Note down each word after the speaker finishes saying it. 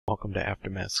Welcome to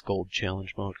Aftermath's Gold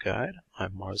Challenge Mode Guide.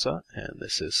 I'm Marza, and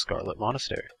this is Scarlet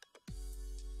Monastery.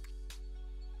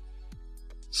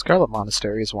 Scarlet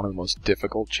Monastery is one of the most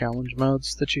difficult challenge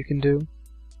modes that you can do.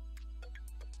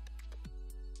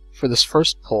 For this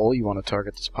first pull, you want to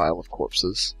target this pile of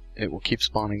corpses. It will keep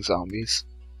spawning zombies.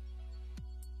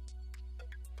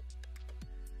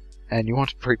 And you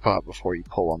want to pre-pot before you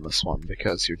pull on this one,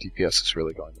 because your DPS is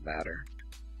really going to matter.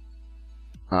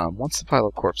 Once the pile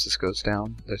of corpses goes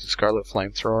down, there's a Scarlet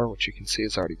Flamethrower, which you can see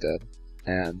is already dead,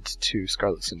 and 2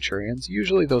 Scarlet Centurions.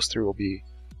 Usually those 3 will be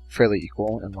fairly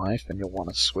equal in life, and you'll want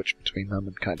to switch between them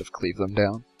and kind of cleave them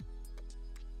down.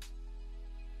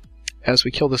 As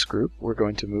we kill this group, we're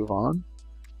going to move on.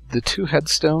 The 2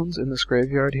 headstones in this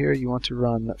graveyard here, you want to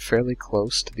run fairly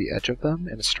close to the edge of them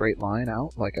in a straight line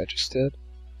out, like I just did.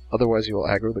 Otherwise you will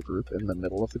aggro the group in the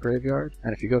middle of the graveyard,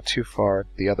 and if you go too far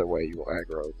the other way you will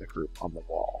aggro the group on the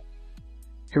wall.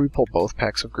 Here we pull both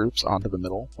packs of groups onto the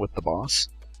middle with the boss,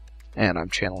 and I'm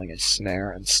channeling a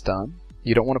snare and stun.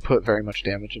 You don't want to put very much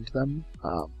damage into them,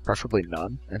 preferably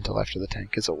none, until after the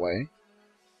tank is away.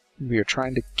 We are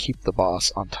trying to keep the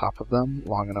boss on top of them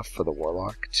long enough for the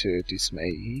Warlock to do some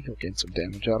AE, he'll gain some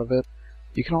damage out of it.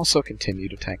 You can also continue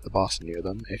to tank the boss near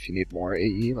them if you need more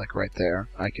AE, like right there.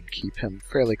 I could keep him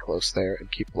fairly close there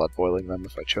and keep blood boiling them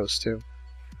if I chose to,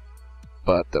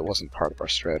 but that wasn't part of our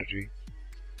strategy.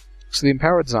 So the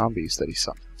empowered zombies that he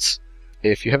summons.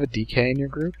 If you have a DK in your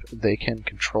group, they can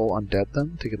control undead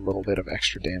them to get a little bit of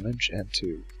extra damage and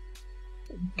to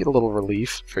get a little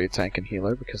relief for your tank and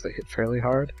healer because they hit fairly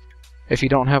hard. If you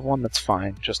don't have one, that's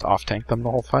fine. Just off-tank them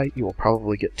the whole fight. You will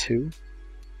probably get 2.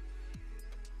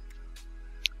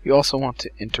 You also want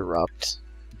to interrupt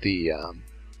the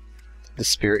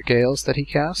Spirit Gales that he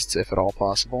casts, if at all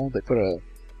possible. They put a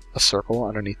circle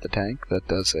underneath the tank that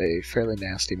does a fairly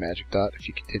nasty magic dot if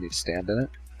you continue to stand in it.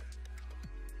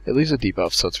 It leaves a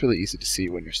debuff, so it's really easy to see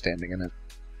when you're standing in it.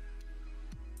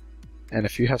 And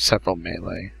if you have several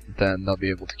melee, then they'll be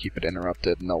able to keep it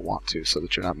interrupted, and they'll want to, so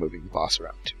that you're not moving the boss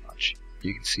around too much.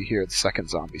 You can see here the second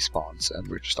zombie spawns, and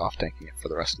we're just off-tanking it for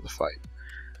the rest of the fight.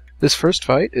 This first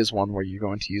fight is one where you're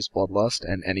going to use Bloodlust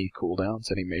and any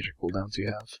cooldowns, any major cooldowns you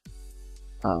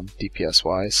have,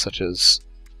 DPS-wise, such as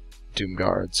Doom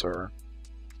Guards or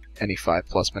any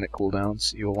 5+ minute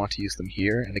cooldowns. You will want to use them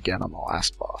here, and again on the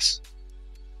last boss.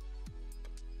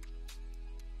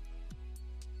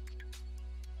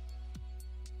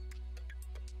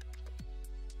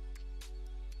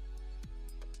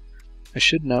 I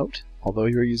should note, although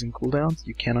you are using cooldowns,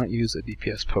 you cannot use a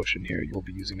DPS potion here. You will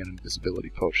be using an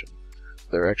invisibility potion.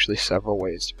 There are actually several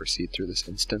ways to proceed through this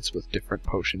instance with different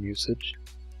potion usage.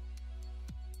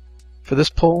 For this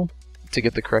pull, to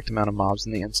get the correct amount of mobs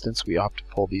in the instance, we opt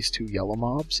to pull these 2 yellow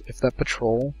mobs. If that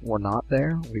patrol were not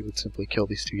there, we would simply kill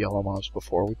these 2 yellow mobs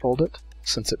before we pulled it.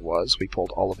 Since it was, we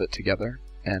pulled all of it together,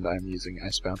 and I'm using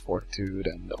Icebound Fortitude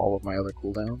and all of my other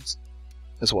cooldowns,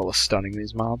 as well as stunning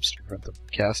these mobs to prevent them from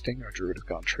casting. Our druid has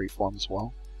gone tree form as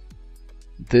well.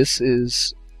 This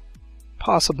is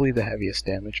possibly the heaviest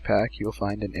damage pack you will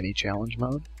find in any challenge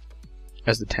mode.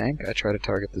 As the tank, I try to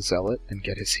target the Zealot and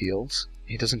get his heals.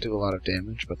 He doesn't do a lot of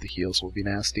damage, but the heals will be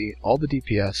nasty. All the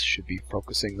DPS should be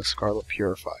focusing the Scarlet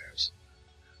Purifiers.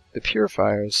 The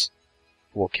Purifiers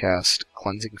will cast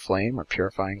Cleansing Flame or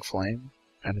Purifying Flame,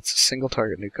 and it's a single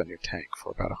target nuke on your tank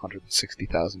for about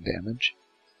 160,000 damage.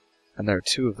 And there are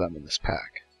 2 of them in this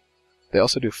pack. They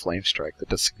also do Flame Strike that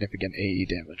does significant AE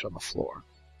damage on the floor.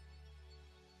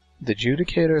 The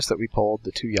Judicators that we pulled,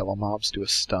 the 2 yellow mobs, do a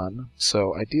stun,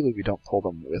 so ideally we don't pull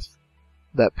them with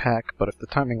that pack, but if the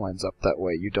timing lines up that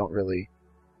way, you don't really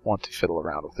want to fiddle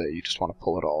around with it. You just want to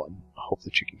pull it all and hope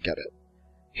that you can get it.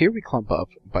 Here we clump up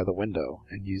by the window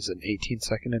and use an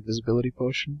 18-second invisibility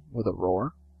potion with a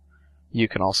roar. You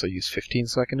can also use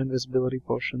 15-second invisibility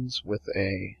potions with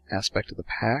a aspect of the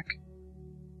pack.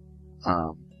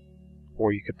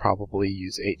 Or you could probably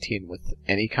use 18 with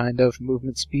any kind of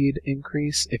movement speed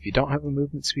increase. If you don't have a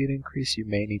movement speed increase, you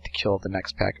may need to kill the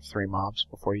next pack of 3 mobs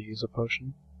before you use a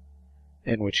potion,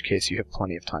 in which case you have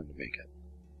plenty of time to make it.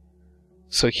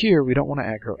 So here, we don't want to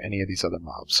aggro any of these other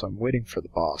mobs, so I'm waiting for the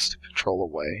boss to patrol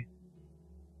away.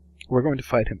 We're going to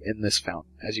fight him in this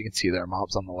fountain. As you can see, there are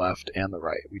mobs on the left and the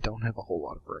right. We don't have a whole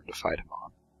lot of room to fight him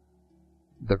on.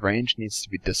 The range needs to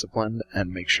be disciplined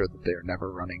and make sure that they are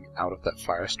never running out of that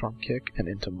Firestorm kick and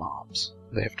into mobs.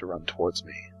 They have to run towards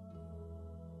me.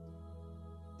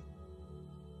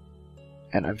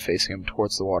 And I'm facing him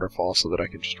towards the waterfall so that I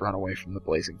can just run away from the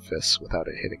Blazing Fists without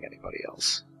it hitting anybody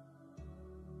else.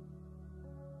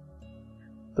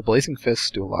 The Blazing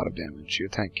Fists do a lot of damage. Your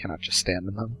tank cannot just stand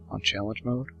in them on challenge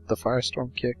mode. The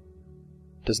Firestorm kick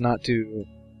does not do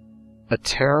a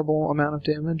terrible amount of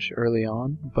damage early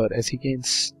on, but as he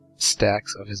gains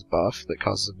stacks of his buff that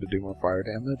causes him to do more fire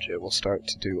damage, it will start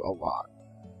to do a lot.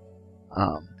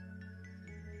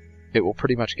 It will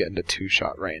pretty much get into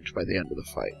 2-shot range by the end of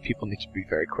the fight. People need to be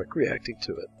very quick reacting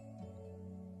to it.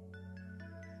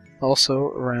 Also,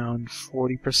 around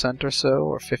 40% or so,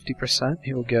 or 50%,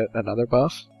 he will get another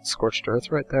buff, Scorched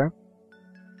Earth right there,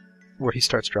 where he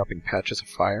starts dropping patches of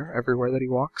fire everywhere that he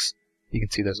walks. You can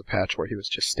see there's a patch where he was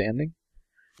just standing.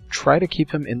 Try to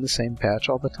keep him in the same patch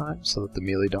all the time, so that the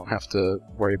melee don't have to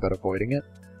worry about avoiding it.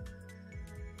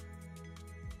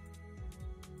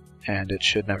 And it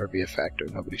should never be a factor.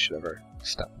 Nobody should ever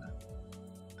step in it.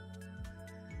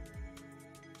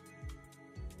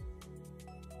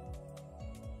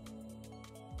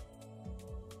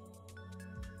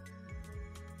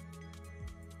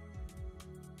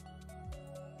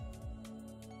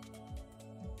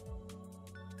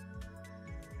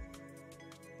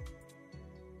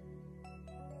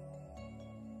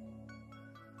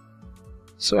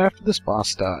 So after this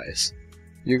boss dies,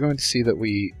 you're going to see that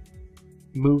we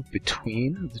move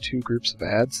between the two groups of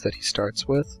adds that he starts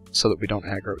with, so that we don't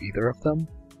aggro either of them.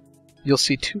 You'll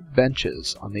see 2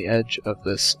 benches on the edge of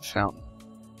this fountain.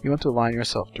 You want to align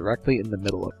yourself directly in the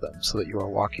middle of them, so that you are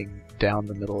walking down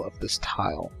the middle of this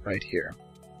tile right here.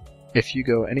 If you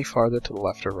go any farther to the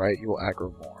left or right, you will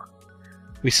aggro more.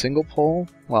 We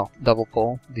double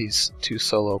pull these 2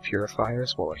 solo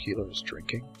purifiers while our healer is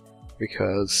drinking,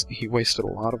 because he wasted a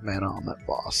lot of mana on that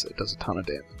boss. It does a ton of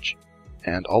damage.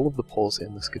 And all of the pulls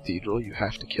in this cathedral you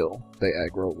have to kill. They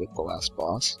aggro with the last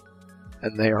boss,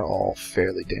 and they are all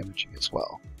fairly damaging as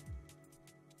well.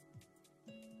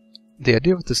 The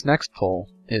idea with this next pull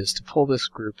is to pull this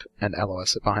group and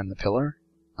LOS it behind the pillar.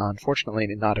 Unfortunately,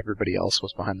 not everybody else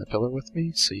was behind the pillar with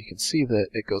me, so you can see that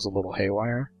it goes a little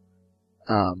haywire.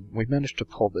 We managed to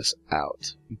pull this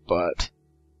out, but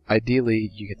ideally,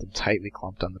 you get them tightly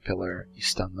clumped on the pillar, you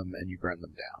stun them, and you burn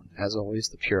them down. As always,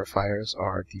 the Purifiers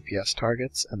are DPS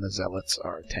targets, and the Zealots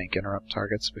are tank interrupt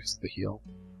targets because of the heal.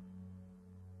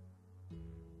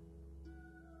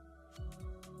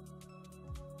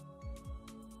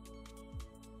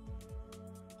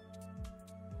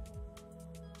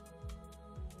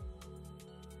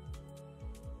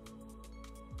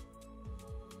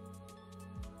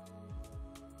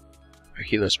 Our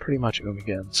healer's pretty much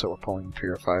again, so we're pulling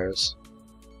Purifiers.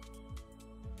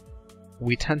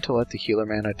 We tend to let the healer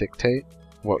mana dictate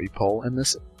what we pull in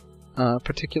this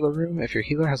particular room. If your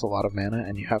healer has a lot of mana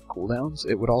and you have cooldowns,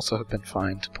 it would also have been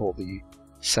fine to pull the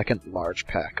second large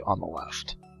pack on the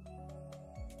left.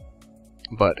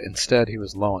 But instead he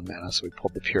was low on mana, so we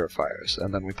pulled the Purifiers,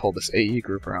 and then we pulled this AE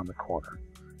group around the corner.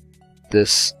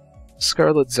 This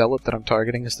Scarlet Zealot that I'm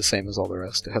targeting is the same as all the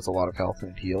rest. It has a lot of health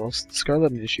and it heals. The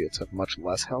Scarlet Initiates have much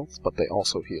less health, but they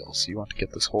also heal, so you want to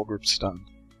get this whole group stunned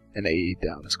and AE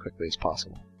down as quickly as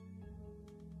possible.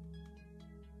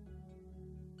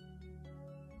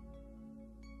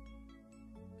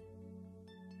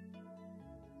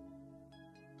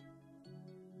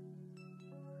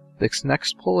 This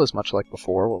next pull is much like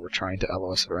before, where we're trying to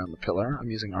LOS it around the pillar. I'm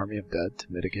using Army of Dead to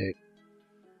mitigate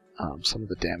some of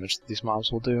the damage that these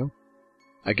mobs will do.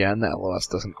 Again, the LOS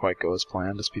doesn't quite go as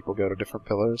planned as people go to different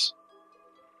pillars,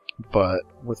 but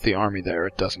with the army there,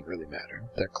 it doesn't really matter.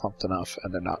 They're clumped enough,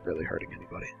 and they're not really hurting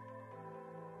anybody.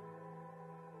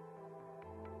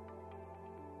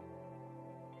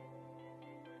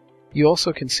 You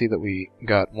also can see that we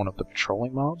got one of the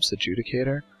patrolling mobs, the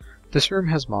Judicator. This room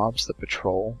has mobs that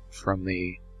patrol from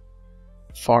the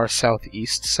far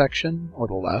southeast section, or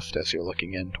the left as you're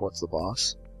looking in towards the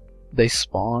boss. They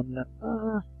spawn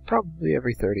probably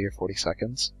every 30 or 40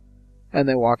 seconds, and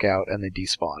they walk out and they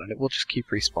despawn, and it will just keep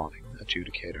respawning, a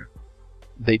Judicator.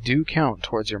 They do count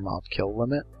towards your mob kill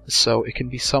limit, so it can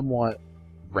be somewhat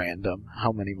random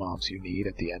how many mobs you need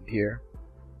at the end here.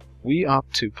 We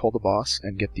opt to pull the boss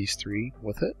and get these 3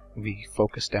 with it. We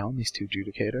focus down these 2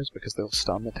 Judicators because they'll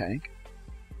stun the tank.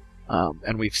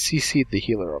 And we've CC'd the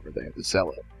healer over there, the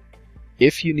Zealot.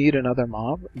 If you need another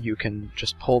mob, you can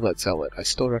just pull that Zealot. I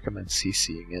still recommend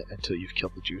CCing it until you've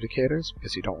killed the Judicators,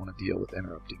 because you don't want to deal with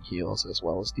interrupting heals as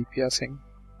well as DPSing.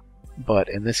 But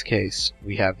in this case,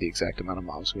 we have the exact amount of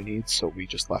mobs we need, so we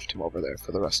just left him over there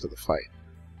for the rest of the fight.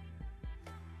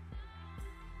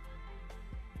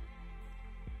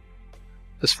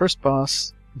 This first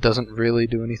boss doesn't really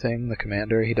do anything. The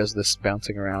commander, he does this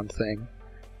bouncing around thing.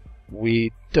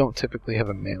 We don't typically have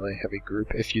a melee-heavy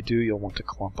group. If you do, you'll want to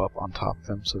clump up on top of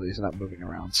him so that he's not moving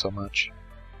around so much.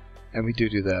 And we do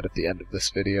that at the end of this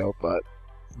video, but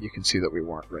you can see that we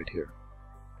weren't right here.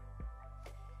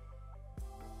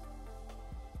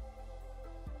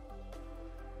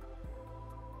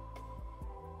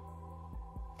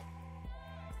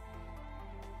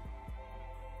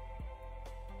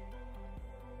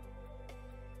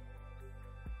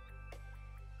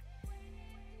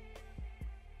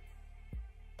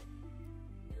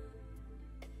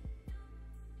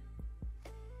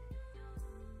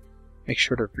 make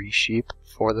sure to resheep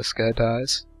before this guy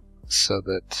dies, so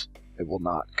that it will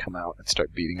not come out and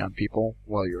start beating on people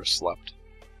while you're asleep.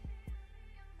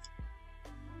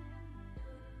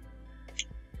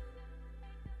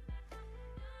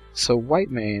 So White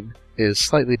Mane is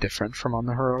slightly different from on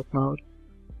the Heroic mode.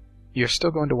 You're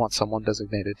still going to want someone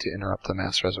designated to interrupt the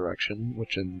Mass Resurrection,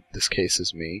 which in this case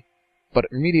is me, but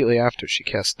immediately after she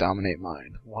casts Dominate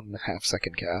Mind, 1.5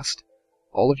 second cast,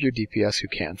 all of your DPS who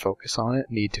can focus on it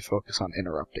need to focus on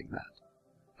interrupting that.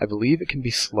 I believe it can be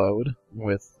slowed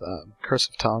with Curse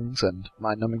of Tongues and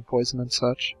Mind-Numbing Poison and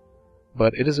such,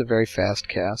 but it is a very fast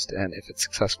cast, and if it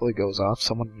successfully goes off,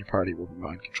 someone in your party will be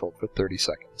mind-controlled for 30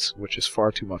 seconds, which is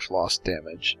far too much lost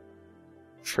damage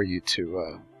for you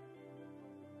to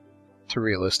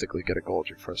realistically get a gold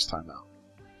your first time out.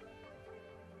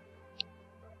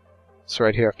 So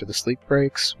right here after the sleep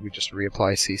breaks, we just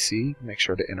reapply CC, make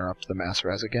sure to interrupt the Mass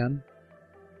Res again,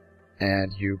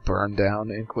 and you burn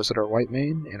down Inquisitor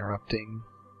Whitemane, interrupting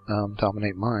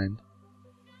Dominate Mind,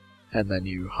 and then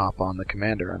you hop on the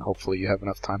Commander, and hopefully you have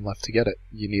enough time left to get it.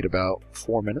 You need about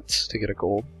 4 minutes to get a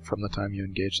gold from the time you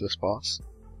engage this boss.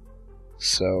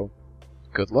 So,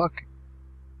 good luck!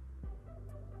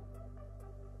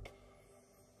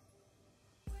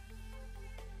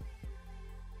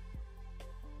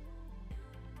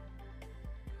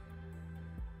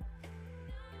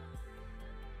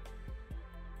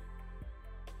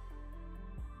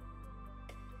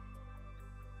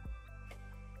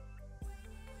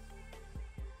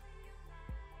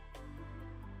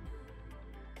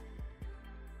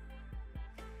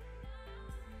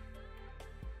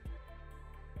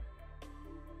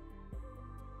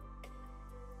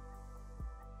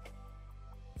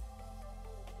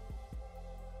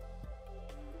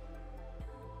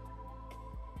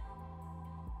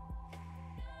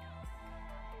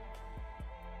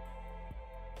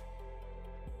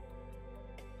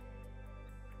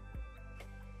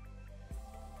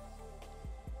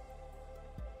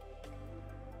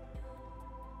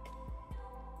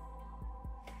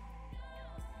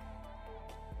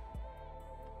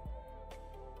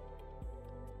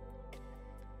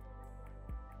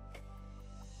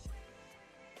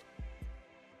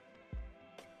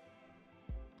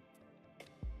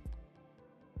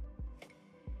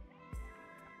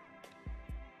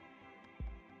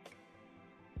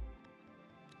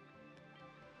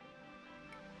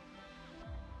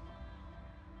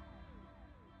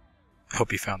 I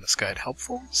hope you found this guide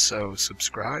helpful, so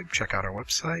subscribe, check out our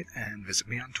website, and visit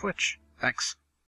me on Twitch. Thanks.